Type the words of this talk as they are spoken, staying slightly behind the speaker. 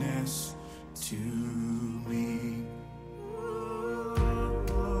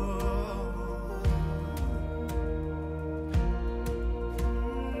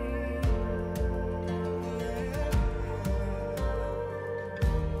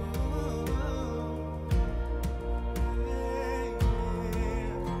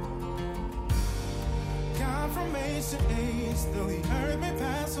to age, though the earth may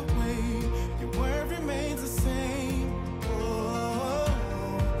pass away, your word remains the same. Oh,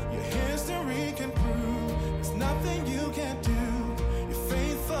 your history can prove there's nothing you can't do. You're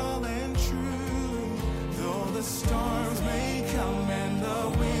faithful and true. Though the storms may come and the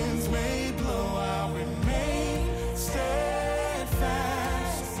winds may blow, I'll remain steadfast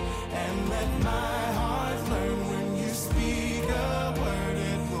and let my heart learn when you speak a word,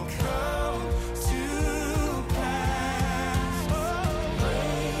 it will come to pass. Oh,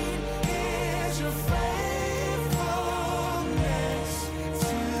 great is your faithfulness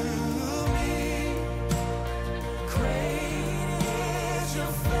to me. Great is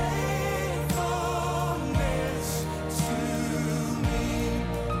your faithfulness to me.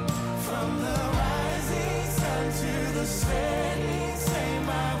 From the rising sun to the setting same,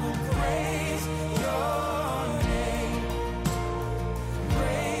 I will praise your name.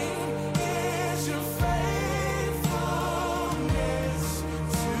 Great is your faithfulness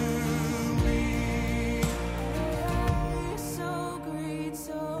to me. So great,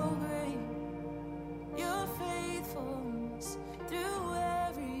 so great, your faithfulness through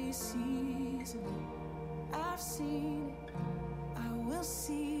every season. I've seen it, I will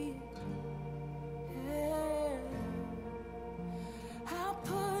see it. Yeah. I'll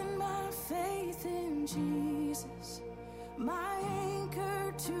put my faith in Jesus, my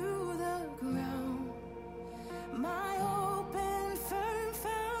anchor to the ground, my open, firm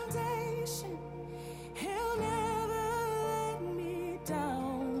foundation. He'll never let me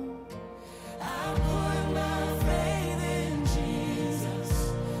down. I put my faith in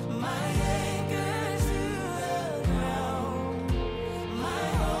Jesus, my anchor to the ground, my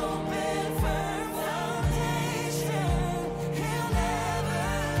open, firm foundation. He'll never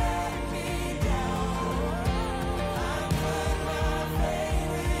let me down. I put my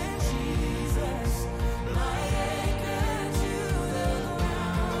faith in Jesus, my anchor to the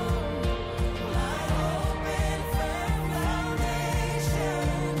ground, my open, firm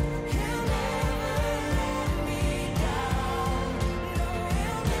foundation. He'll never let me down. No,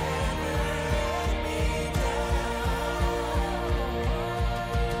 he'll never let me down.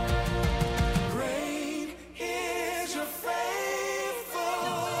 Great is your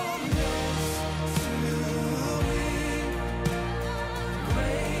faithfulness to me.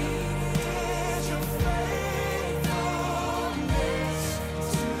 Great is your faithfulness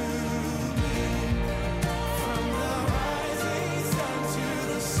to me. From the rising sun to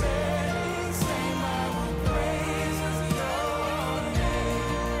the setting same, I will praise your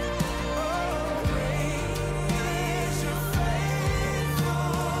name. Oh, great is your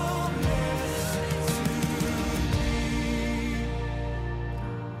faithfulness to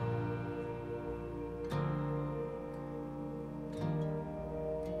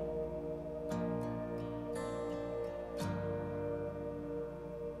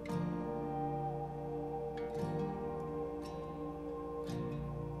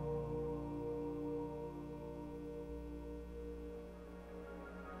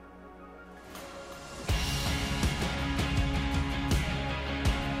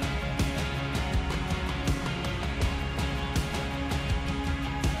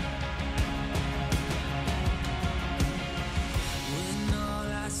When all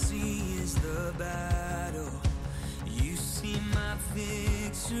I see is the battle, you see my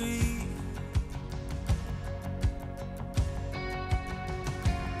victory.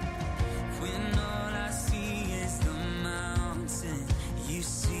 When all I see is the mountain, you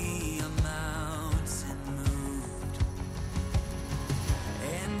see a mountain moved.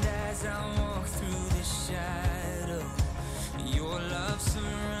 And as I walk through the shadow, your love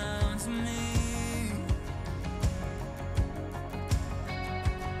surrounds me.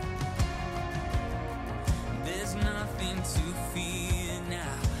 There's nothing to fear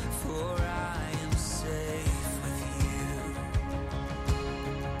now, for I am safe with you.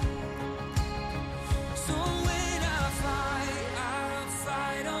 So when I'll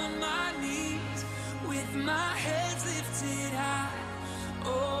fight on my knees with my heads lifted high.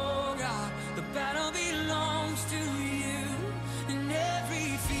 Oh God, the battle belongs to you, and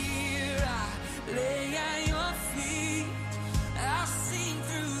every fear I lay at your feet. I'll sing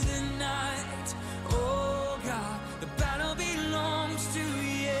through the night. Oh God, the battle belongs to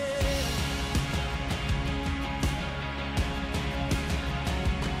you.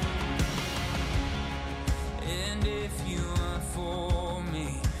 And if you are for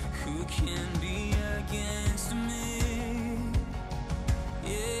me, who can be against me?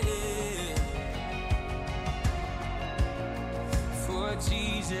 Yeah. For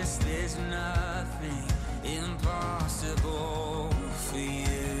Jesus, there's nothing impossible for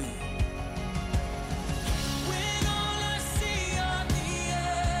you. When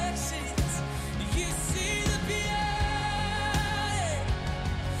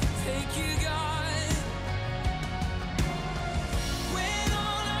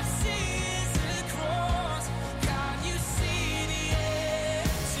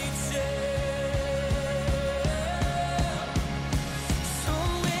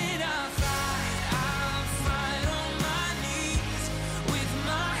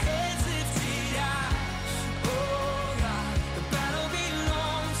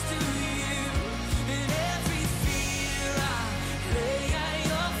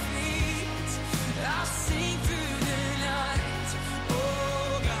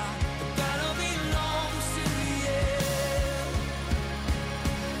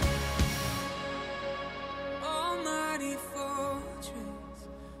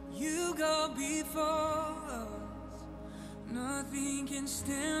go before us. Nothing can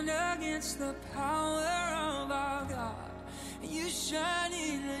stand against the power of our God. You shine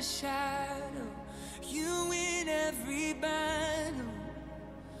in the shadow. You win every battle.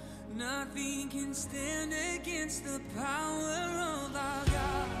 Nothing can stand against the power of our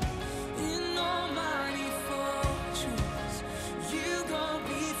God. In almighty fortress, you go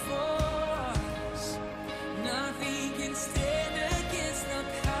before us. Nothing can stand against the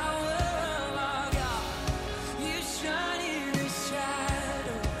power of our God. You shine in the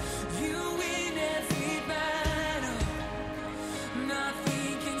shadow. You win every battle.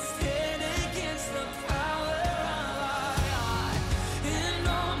 Nothing can stand against the power of our God. In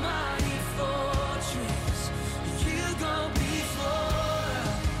almighty fortress, you go before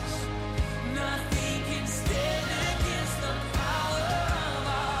us. Nothing can stand against the power of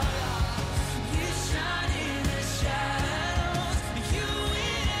our God. You shine in the shadows. You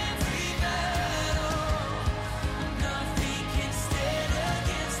win every battle. Nothing can stand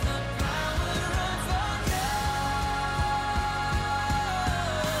against the power of our God.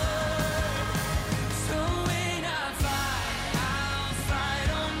 So when I fight, I'll fight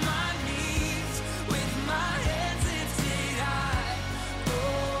on my knees with my hands lifted high.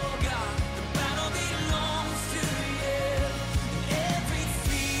 Oh God, the battle belongs to you. Every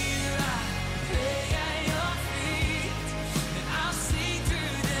fear I lay at your feet, and I'll see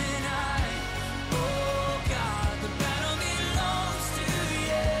through the night. Oh God, the battle belongs to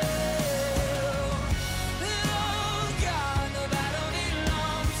you. Oh God, the battle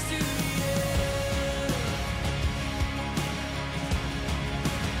belongs to you.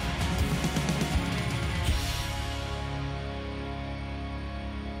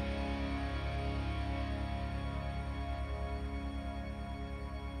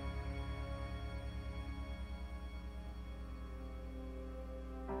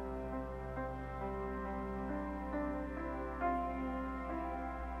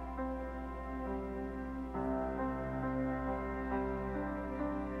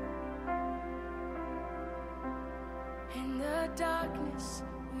 In the darkness,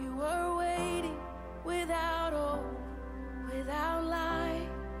 we were waiting without hope, without light.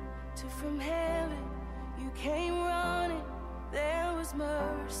 Till from heaven, you came running. There was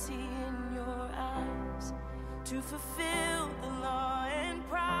mercy in your eyes to fulfill the law and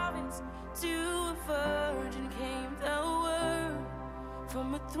prophets. To a virgin came the word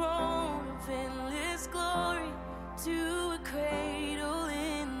from a throne of endless glory to a cradle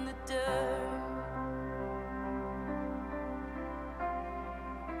in the dirt.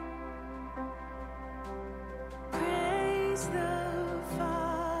 Praise the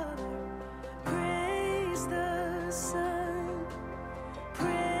Father, praise the Son,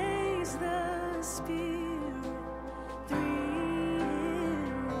 praise the Spirit, three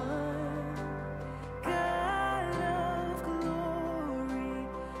in one. God of glory,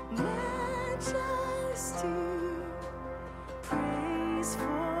 majesty, praise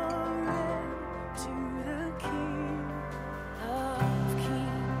forever to the King of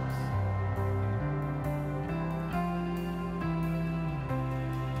Kings.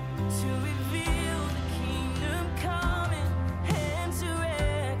 To reveal the kingdom coming and to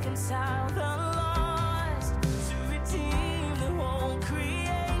reconcile the lost, to redeem the whole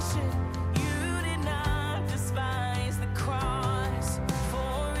creation. You did not despise the cross,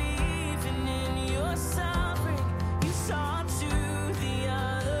 for even in your suffering, you saw to the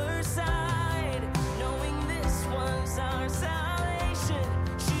other side, knowing this was our salvation.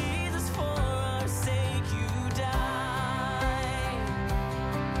 Jesus, for our sake, you died.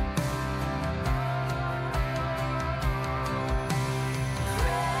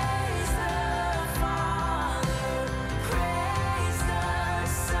 Praise the Father, praise the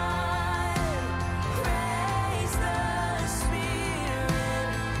Son, praise the Spirit,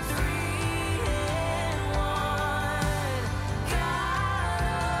 three in one. God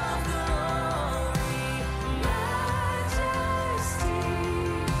of glory, majesty,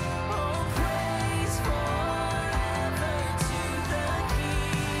 oh praise forever to the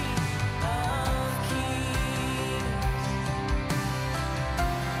King of Kings.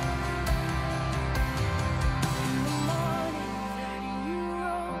 In the morning that you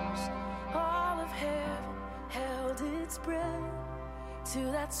rose, all of heaven held its breath,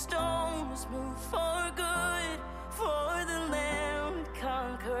 till that stone was moved for good, for the Lamb had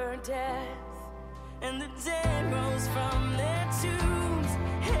conquered death, and the dead rose from their tombs,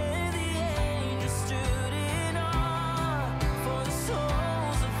 and the angels stood in awe, for the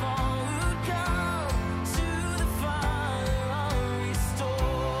souls of all who'd come to the Father are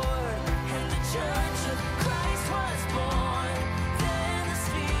restored, and the Church of Christ was born. Then the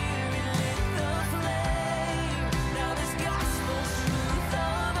Spirit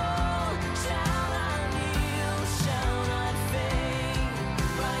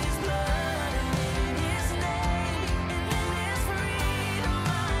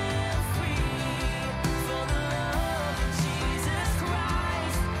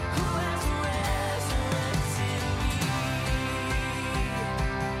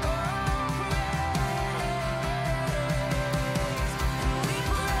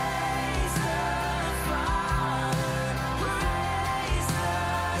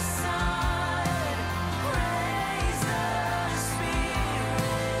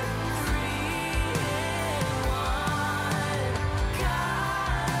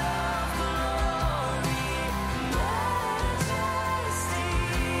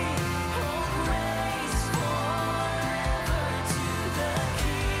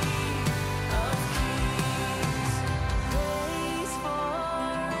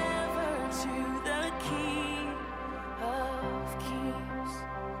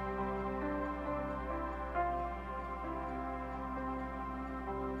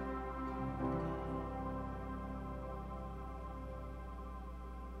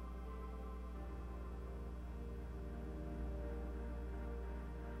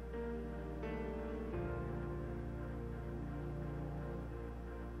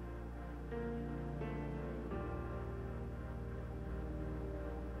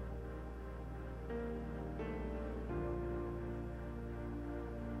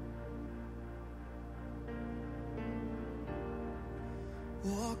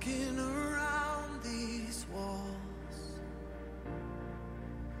Walking around these walls,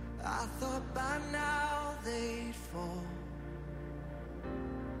 I thought by now they'd fall,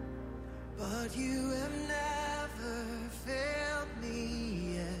 but you have never failed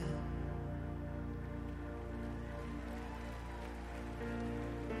me yet.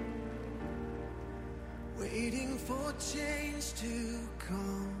 Waiting for change to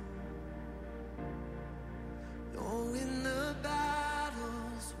come, knowing the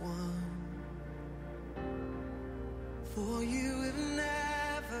battle's won, for you have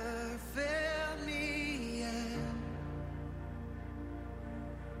never failed me yet.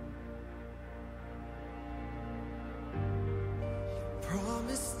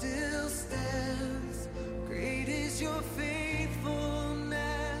 Promise still stands, great is your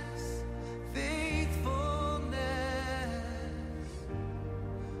faithfulness, faithfulness.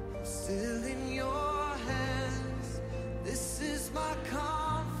 I'm still in your hands, this is my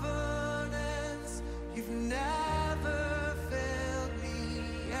confidence, you've never failed me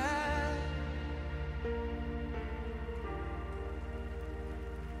yet.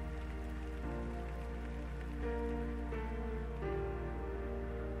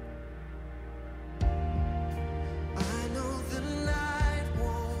 I know the night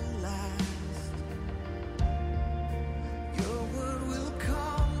won't last, your word will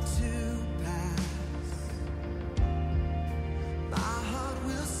come to pass. My heart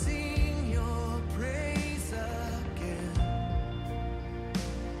will sing your praise again.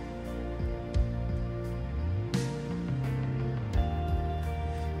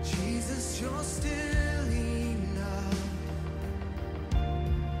 Jesus, you're still enough.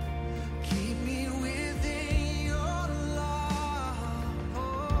 Keep me within your love.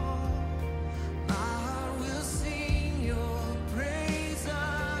 My heart will sing your praise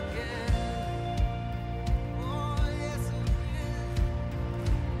again. Oh, yes, it will.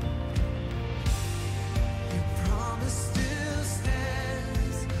 Your promise still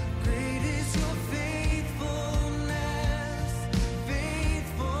stands. Great is your faithfulness,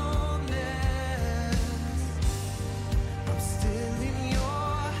 faithfulness. I'm still in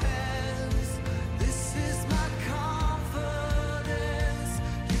your hands. This is my confidence.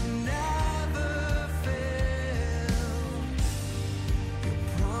 You never fail. Your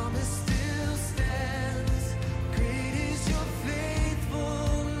promise still stands. Great is your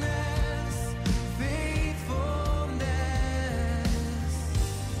faithfulness, faithfulness.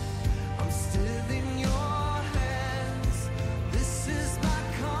 I'm still in your hands. This is my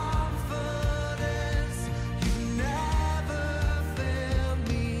confidence. You never fail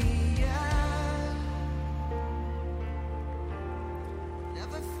me yet.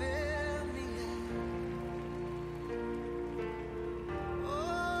 Never fail me yet.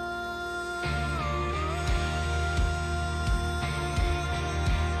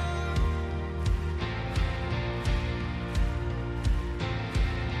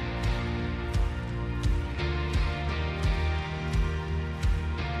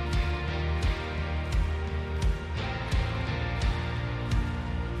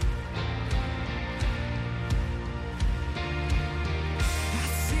 I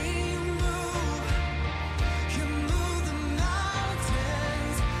see you move the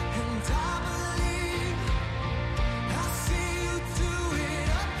mountains, and I believe I see you do it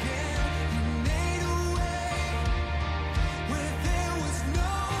again. You made a way where there was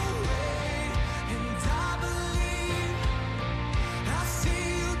no way, and I believe I see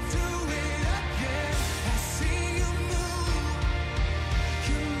you do it again. I see you move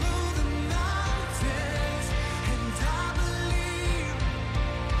the mountains, and I believe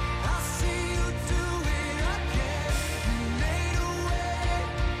I see you do it again. You made a way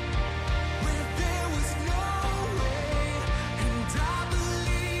where there was no way, and I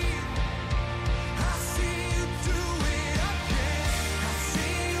believe I see you do it again. I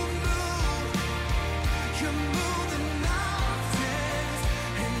see you move the mountains,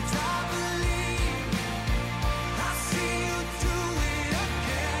 and I believe I see you do it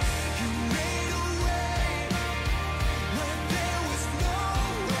again. You made a way where there was no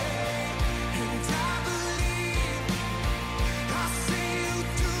way, and I believe I see you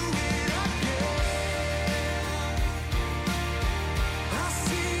do it again. I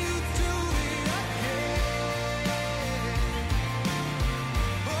see you do it again.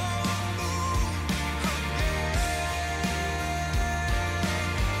 Oh, move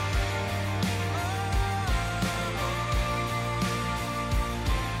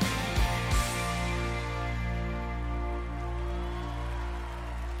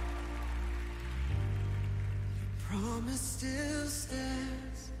promise still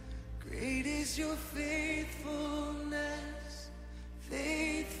stands. Great is your faithfulness,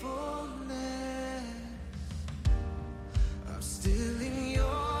 faithfulness. I'm still in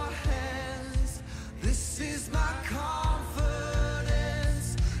your hands. This is my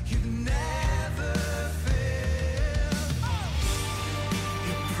confidence. You've never failed.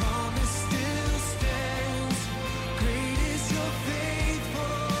 Your promise still stands. Great is your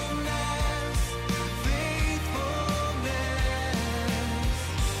faithfulness. Faithfulness.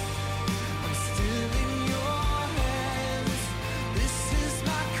 I'm still in your hands. This is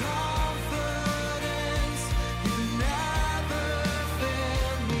my confidence. You've never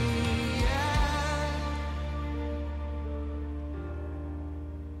failed me yet.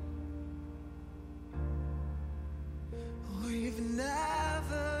 Oh, you've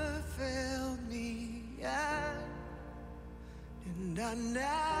never failed me yet. And I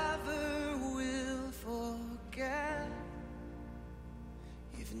never will forget.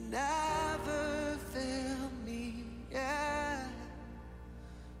 You've never failed me yet.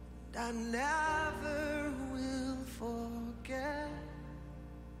 And I never will forget.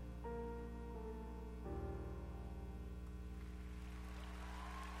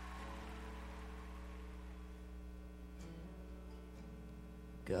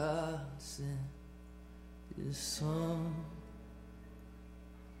 God sent His Son.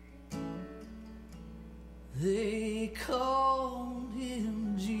 They called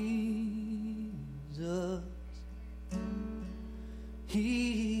Him Jesus.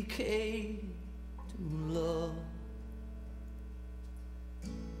 He came to love,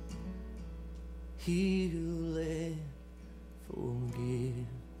 heal and forgive.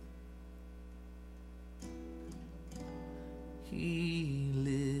 He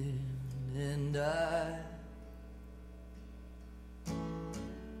lived and died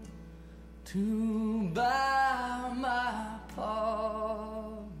to buy my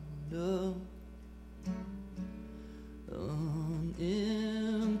pardon. An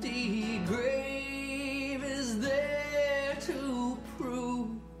empty grave is there to prove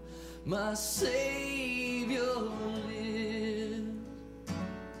my Savior lives.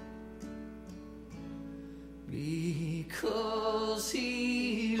 Because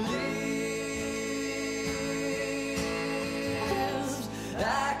He lives,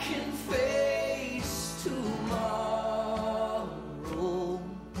 I can face tomorrow.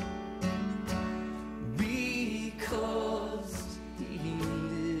 Because He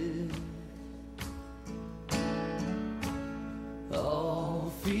lives,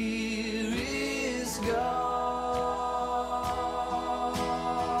 all fear is gone.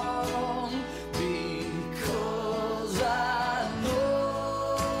 Because I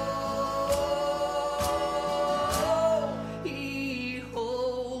know He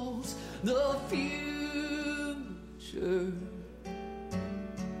holds the future,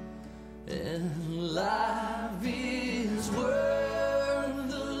 and life is worth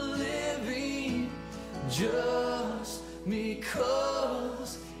the living just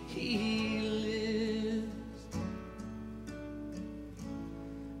because He lives.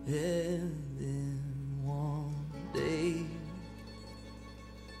 And then one day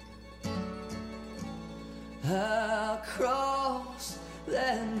I'll cross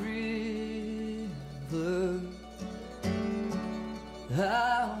that river.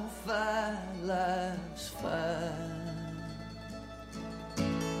 I'll fight life's fight.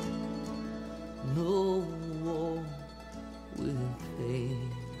 No war with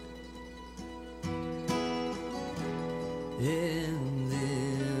pain. And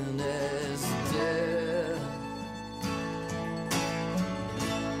then as death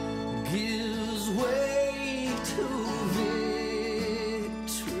gives way to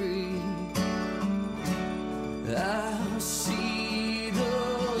victory, I'll see the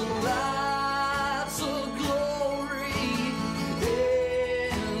lights of glory,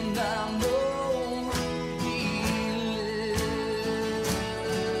 and I know He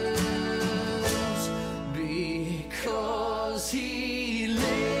lives. Because He lives,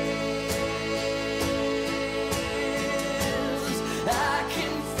 I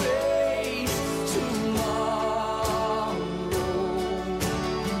can face tomorrow.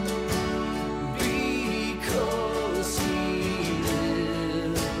 Because He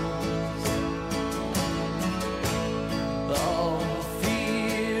lives, all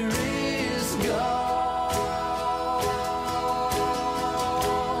fear is gone.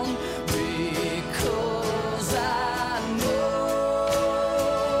 Because I know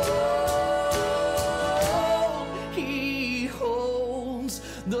He holds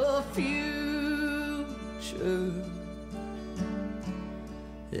the future,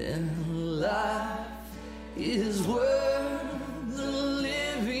 and life is worth the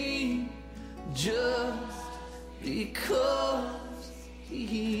living just because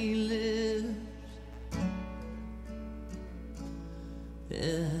He lives,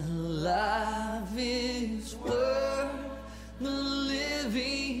 and life is worth the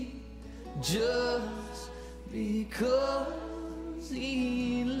living just because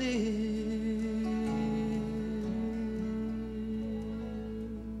He lives.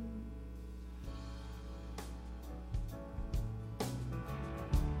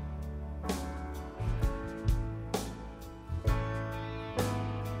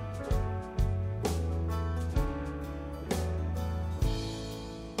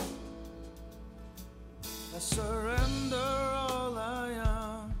 I surrender all I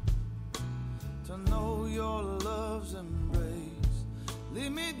am to know your love's embrace.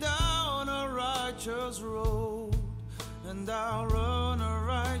 Lead me down a righteous road, and I'll run a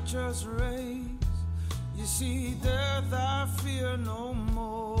righteous race. You see, death I fear no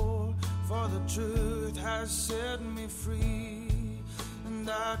more, for the truth has set me free. And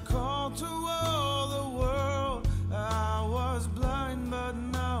I call to all the world, I was blind but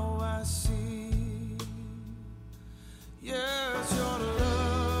now I see. Yes, your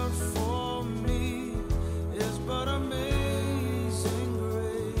love for me is but amazing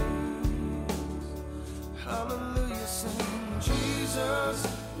grace. Hallelujah, sing. Jesus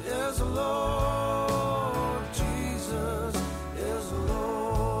is the Lord. Jesus is the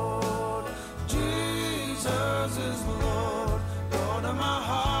Lord. Jesus is the Lord. Lord of my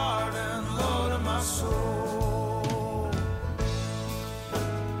heart and Lord of my soul.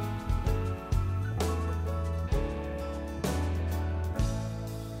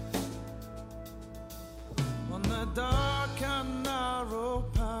 Dark and narrow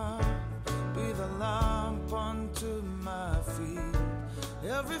path, be the lamp unto my feet.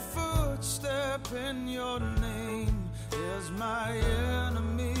 Every footstep in your name is my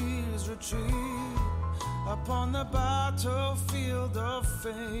enemy's retreat. Upon the battlefield of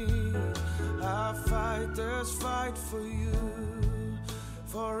faith, I fight this fight for you.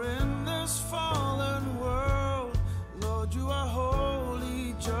 For in this fallen world, Lord, you are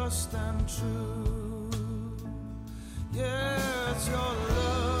holy, just and true. Yes, your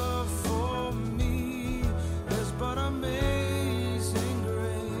love for me is but amazing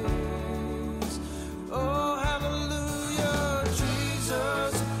grace. Oh, hallelujah,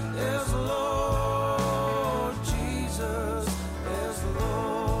 Jesus is Lord. Jesus is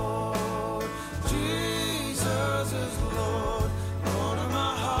Lord. Jesus is Lord. Lord of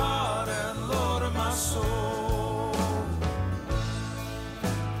my heart and Lord of my soul.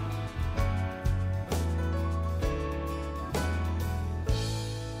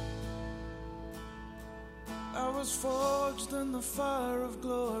 I was forged in the fire of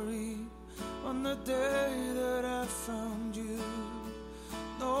glory on the day that I found you.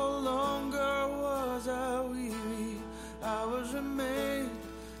 No longer was I weary, I was remade,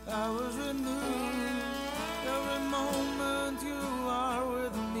 I was renewed. Every moment you are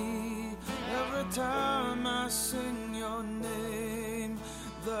with me, every time I sing your name,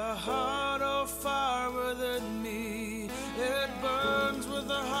 the heart of fire within me, it burns with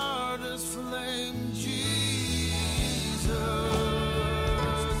the hardest flame.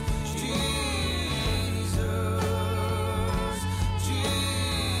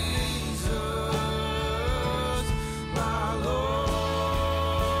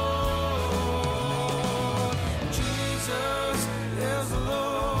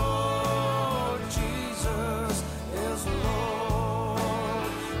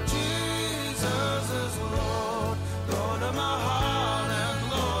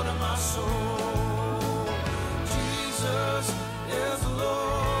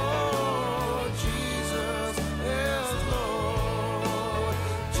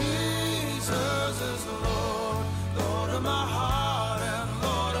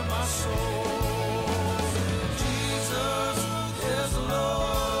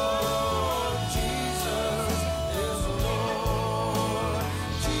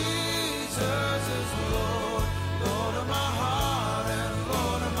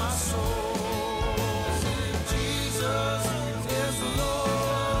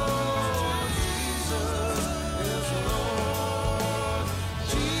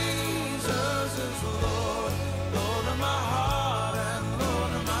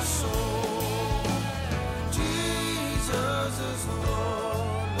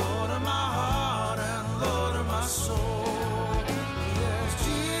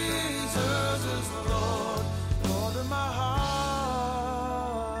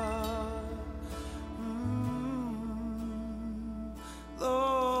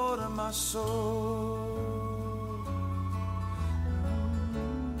 Soul.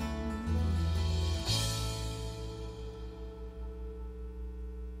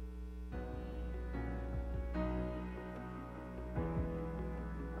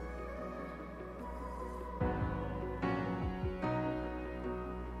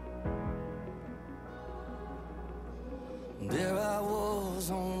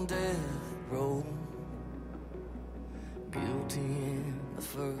 the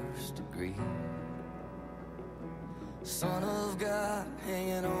first degree. Son of God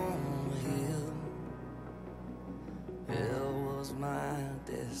hanging on a hill, hell was my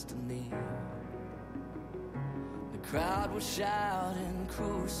destiny. The crowd was shouting,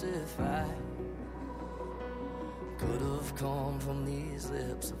 crucify. Could have come from these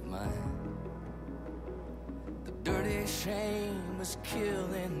lips of mine. The dirty shame was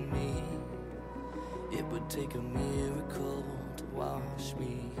killing me. It would take a miracle to wash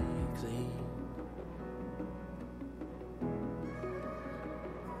me clean.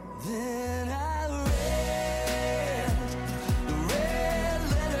 Then I read the red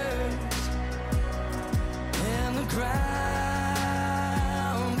letters, and the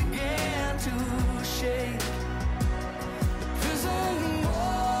ground began to shake. The prison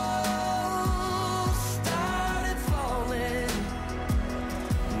walls started falling,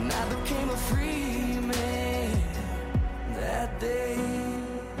 and I became a free man that day.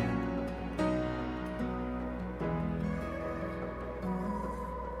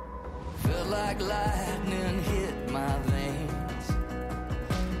 Felt like lightning hit my veins.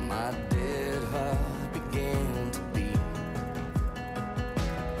 My dead heart began to beat.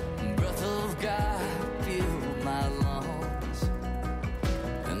 Breath of God filled my lungs,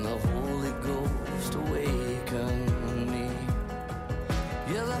 and the Holy Ghost awakened me.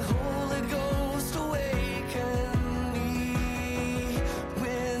 Yeah, the Holy Ghost awakened me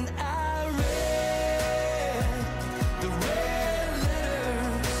when I read the red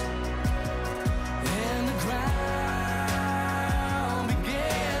letters, and the ground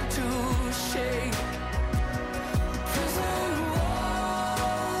began to shake. The prison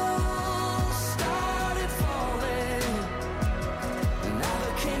walls started falling, and I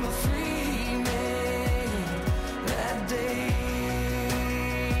became a free man that day.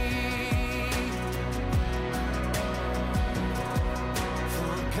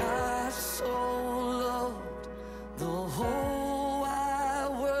 For God so loved the whole wide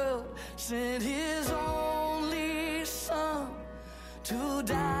world, sent His only Son to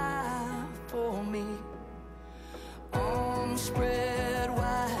die for me. Arms spread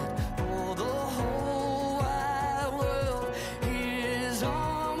wide for the whole wide world. His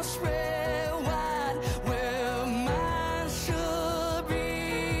arms spread wide where mine should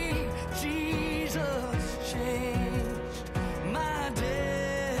be. Jesus changed my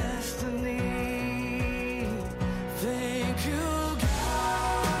destiny. Thank you,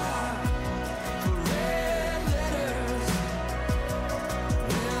 God, for red letters,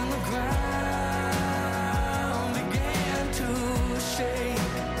 when the ground began to shake.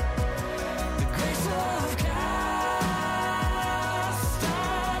 The grace of God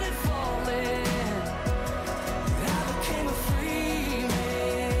started falling, and I became a free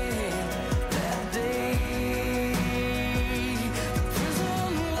man that day. The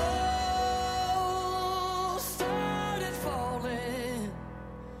prison walls started falling,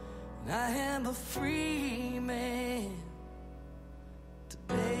 and I am a free man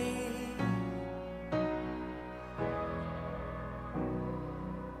today.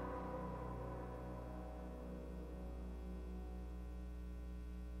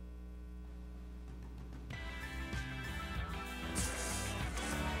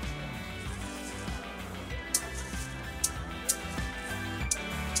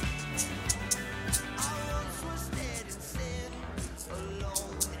 I once was dead in sin,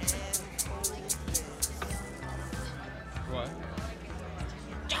 alone and hopeless. What?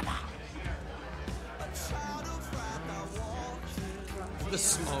 A child of wrath I walked. The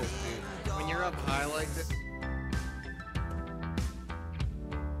smoke, dude. When you're up high like this.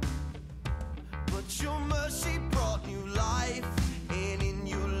 But your mercy brought new life, and in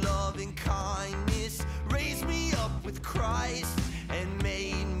your loving kindness raised me up with Christ and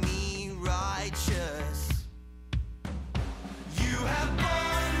made me righteous. You have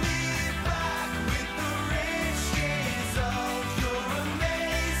bought me back with the riches of your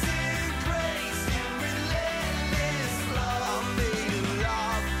amazing grace and relentless love. I'm made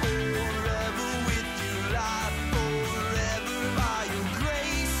alive forever with you, life forever by your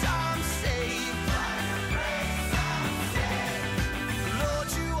grace. I'm saved by your grace.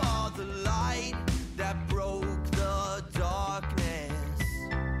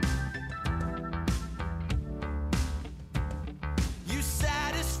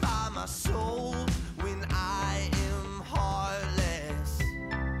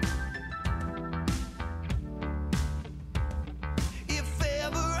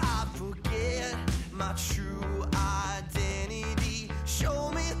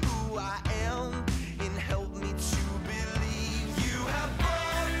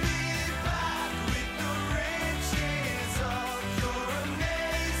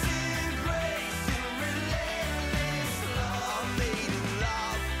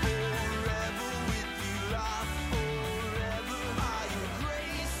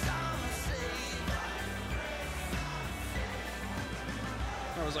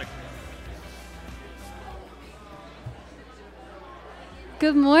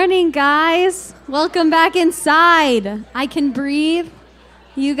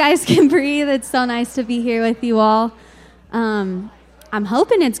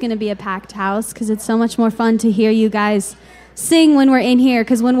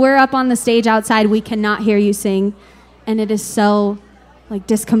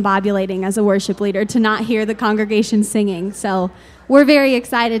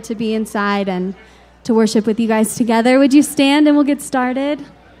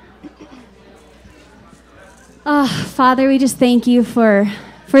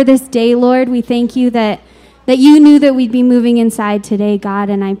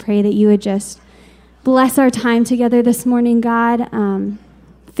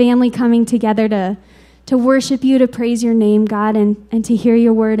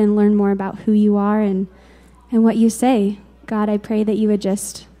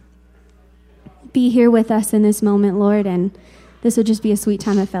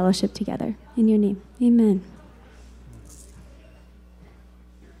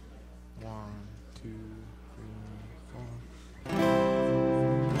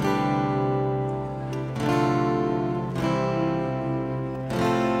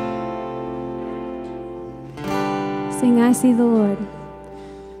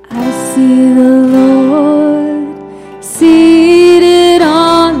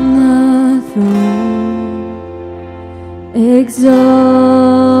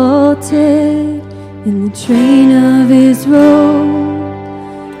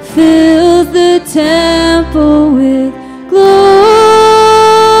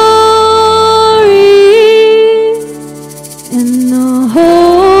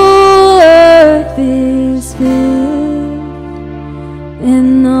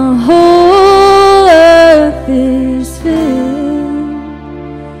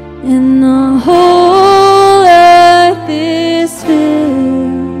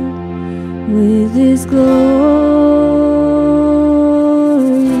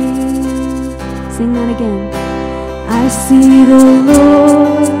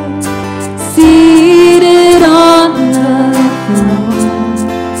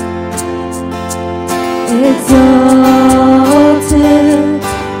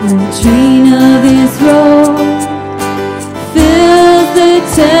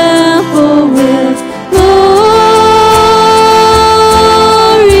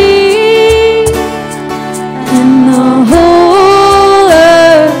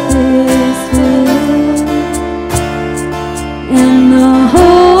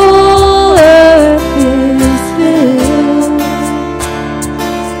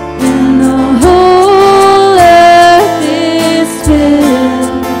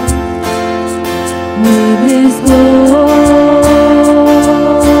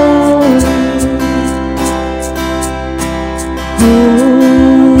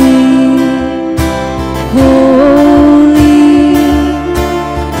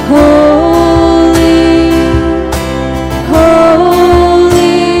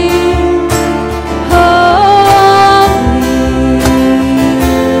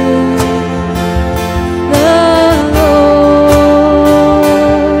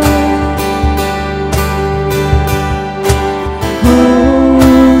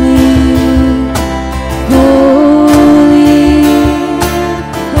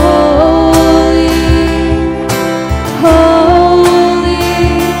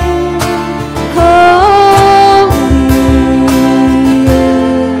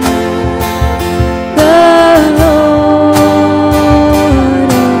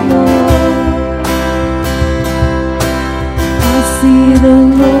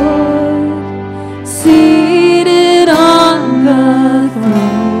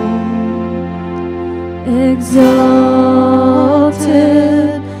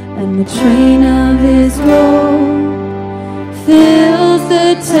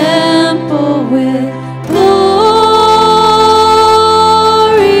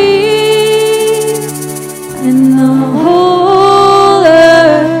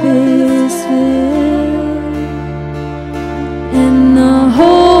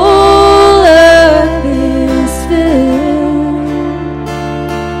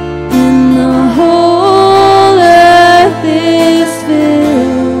 and the whole earth is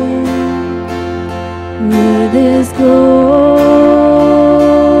filled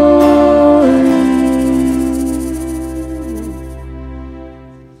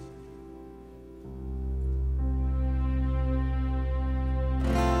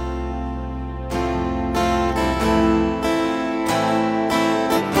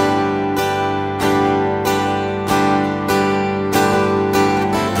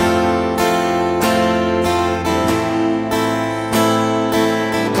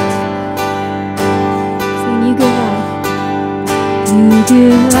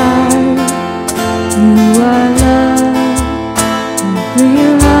give light, you are love. You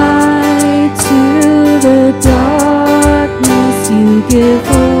bring light to the darkness, you give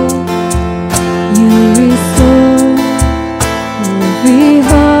hope, you restore every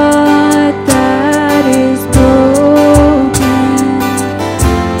heart that is broken.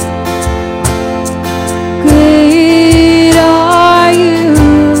 Great are you,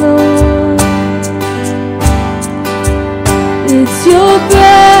 Lord. It's your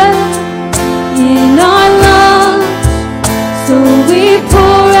breath in our lungs, so we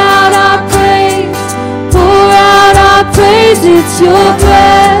pour out our praise, pour out our praise. It's your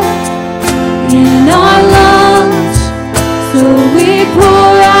breath in our lungs, so we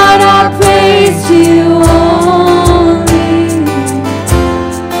pour out our praise to you only.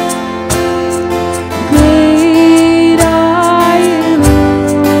 Great are you,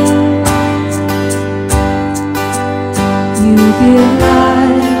 Lord. You give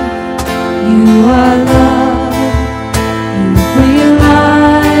light, you are love. You bring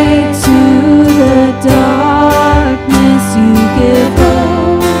light to the darkness, you give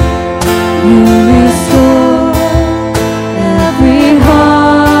hope, you restore every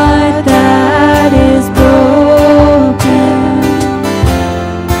heart that is broken.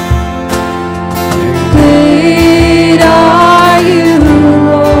 Great are you,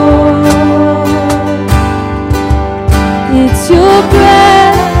 Lord. It's your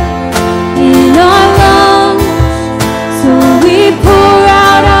breath in our lungs, so we pour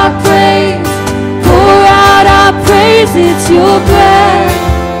out our praise, pour out our praise. It's your breath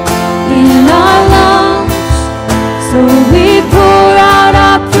in our lungs, so we pour out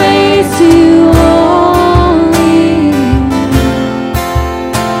our praise to you only.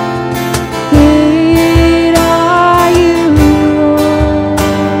 Great are you, Lord.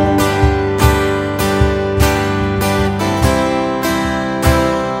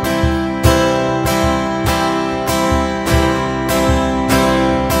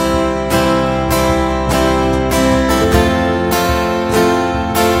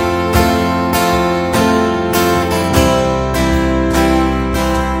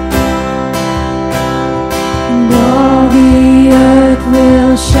 And all the earth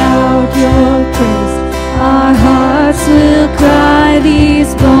will shout your praise. Our hearts will cry,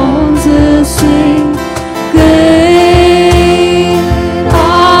 these bones will sing. Great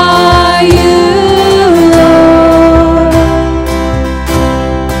are you, Lord.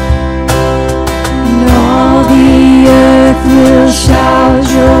 And all the earth will shout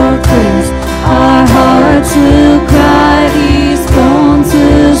your praise. Our hearts will cry, these bones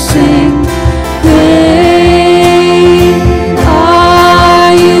will sing. Great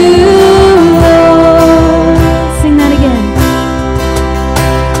are you, Lord. Sing that again.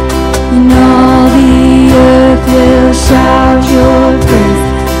 And all the earth will shout your praise.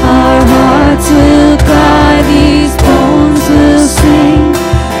 Our hearts will cry, these bones will sing.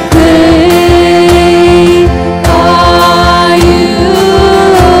 Great are you,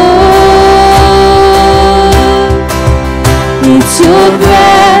 Lord. It's your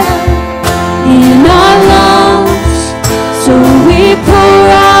breath in our lungs, so we pour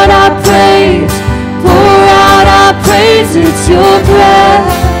out our praise, pour out our praise. It's your breath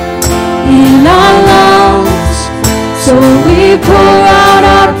in our lungs, so we pour out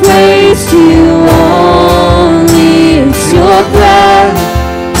our praise to you only. It's your breath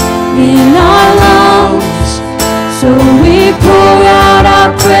in our lungs, so we pour out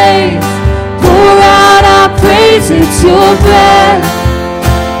our praise, pour out our praise. It's your breath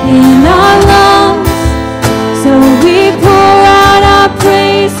in our lungs, so we pour out our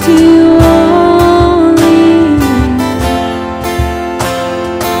praise to you only.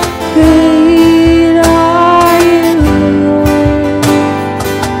 Great are you, Lord.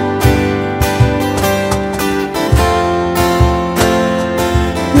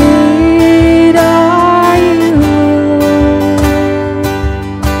 Great are you, Lord.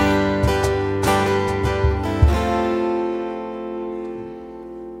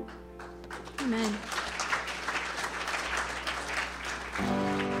 Amen.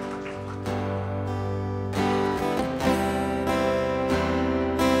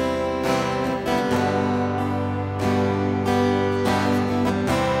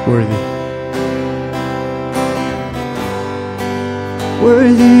 Worthy.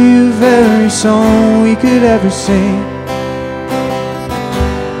 Worthy of every song we could ever sing.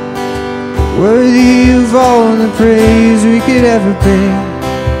 Worthy of all the praise we could ever bring.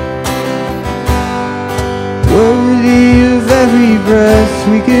 Worthy of every breath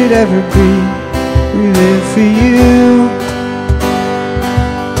we could ever breathe. We live for you.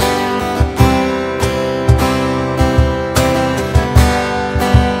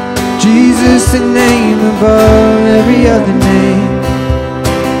 above every other name.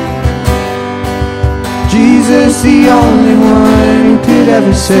 Jesus, the only one who could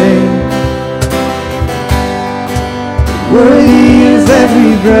ever save. Worthy of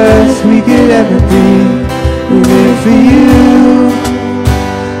every breath we could ever breathe. We live for you.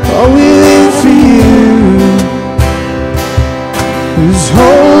 Oh, we live for you. 'Cause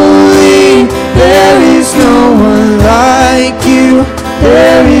holy, there is no one like you.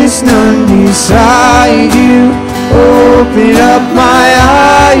 There is none beside you. Open up my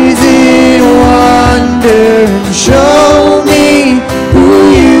eyes in wonder and show me who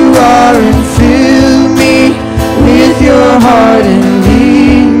you are and fill me with your heart and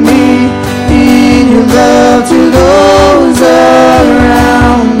lead me in your love to those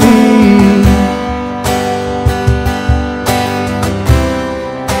around me.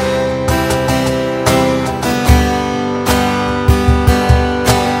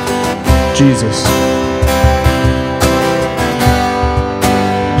 Jesus.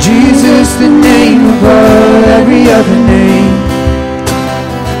 Jesus, the name above every other name.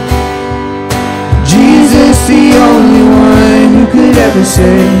 Jesus, the only one who could ever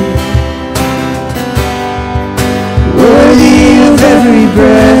save. Worthy of every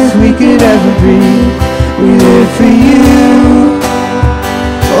breath we could ever breathe. We live for you.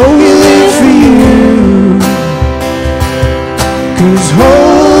 Oh, we live for you. 'Cause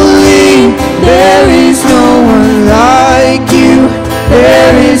holy, there is no one like you.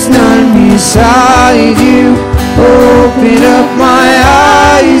 There is none beside you. Open up my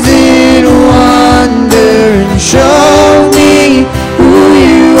eyes in wonder and show me who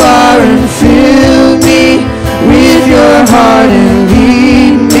you are and fill me with your heart and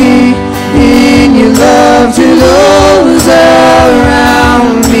lead me in your love to those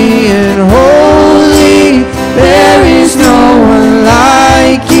around me. And holy, there is no one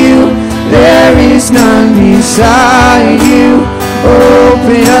like you. There is none beside you.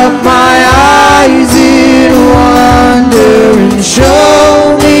 Open up my eyes in wonder and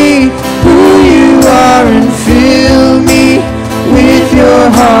show me who you are and fill me with your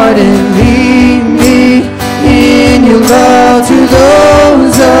heart and lead me in your love to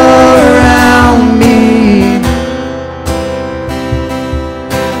those around me.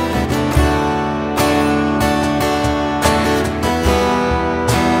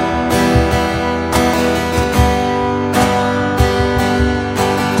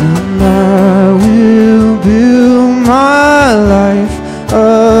 I will build my life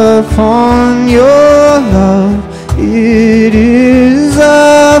upon your love. It is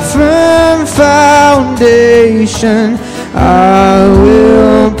a firm foundation. I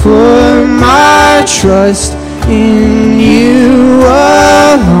will put my trust in you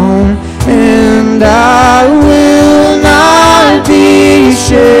alone, and I will not be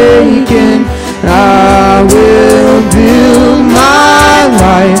shaken. I will build my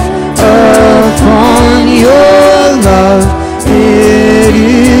life upon your love. It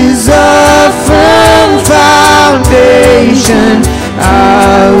is a firm foundation. I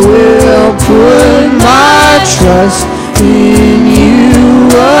will put my trust in you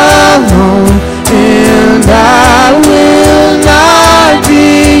alone, and I will not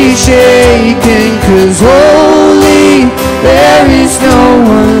be shaken. 'Cause holy, there is no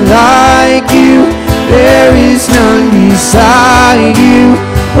one like you. There is none beside you.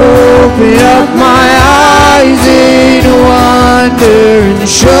 Open up my eyes in wonder and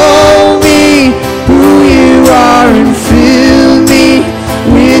show me who you are and fill me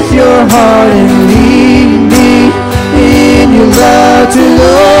with your heart and lead me in your love to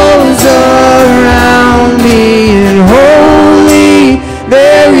those around me. And holy,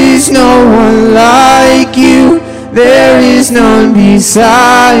 there is no one like you. There is none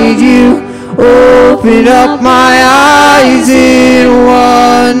beside you. Open up my eyes in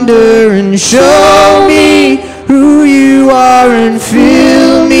wonder and show me who you are and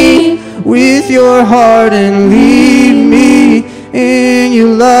fill me with your heart and lead me in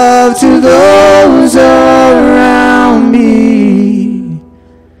your love to those around me.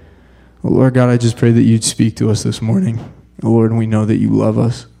 Oh, Lord God, I just pray that you'd speak to us this morning. Oh, Lord, we know that you love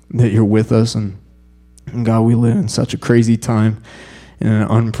us, that you're with us, and God, we live in such a crazy time, in an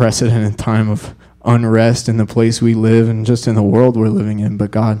unprecedented time of unrest in the place we live and just in the world we're living in. But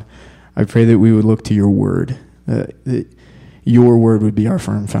God, I pray that we would look to your word, that your word would be our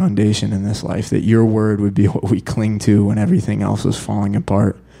firm foundation in this life, that your word would be what we cling to when everything else is falling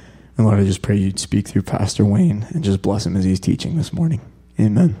apart. And Lord, I just pray you'd speak through Pastor Wayne and just bless him as he's teaching this morning.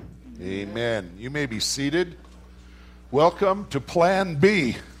 Amen. Amen. You may be seated. Welcome to Plan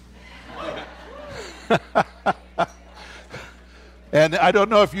B. And I don't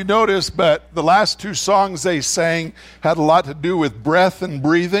know if you noticed, but the last two songs they sang had a lot to do with breath and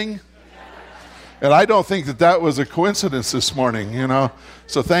breathing. And I don't think that that was a coincidence this morning, you know.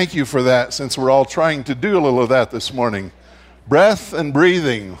 So thank you for that, since we're all trying to do a little of that this morning. Breath and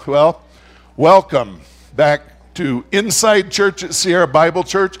breathing. Well, welcome back to Inside Church at Sierra Bible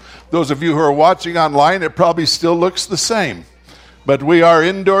Church. Those of you who are watching online, it probably still looks the same. But we are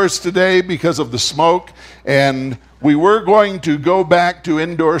indoors today because of the smoke, and we were going to go back to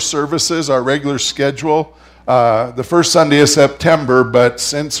indoor services, our regular schedule, the first Sunday of September, but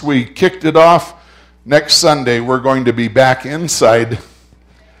since we kicked it off, next Sunday we're going to be back inside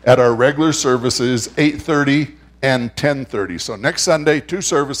at our regular services, 8:30 and 10:30. So next Sunday, two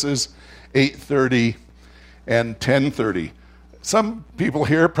services, 8:30 and 10:30. Some people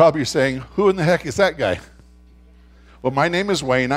here probably saying, who in the heck is that guy? Well, my name is Wayne.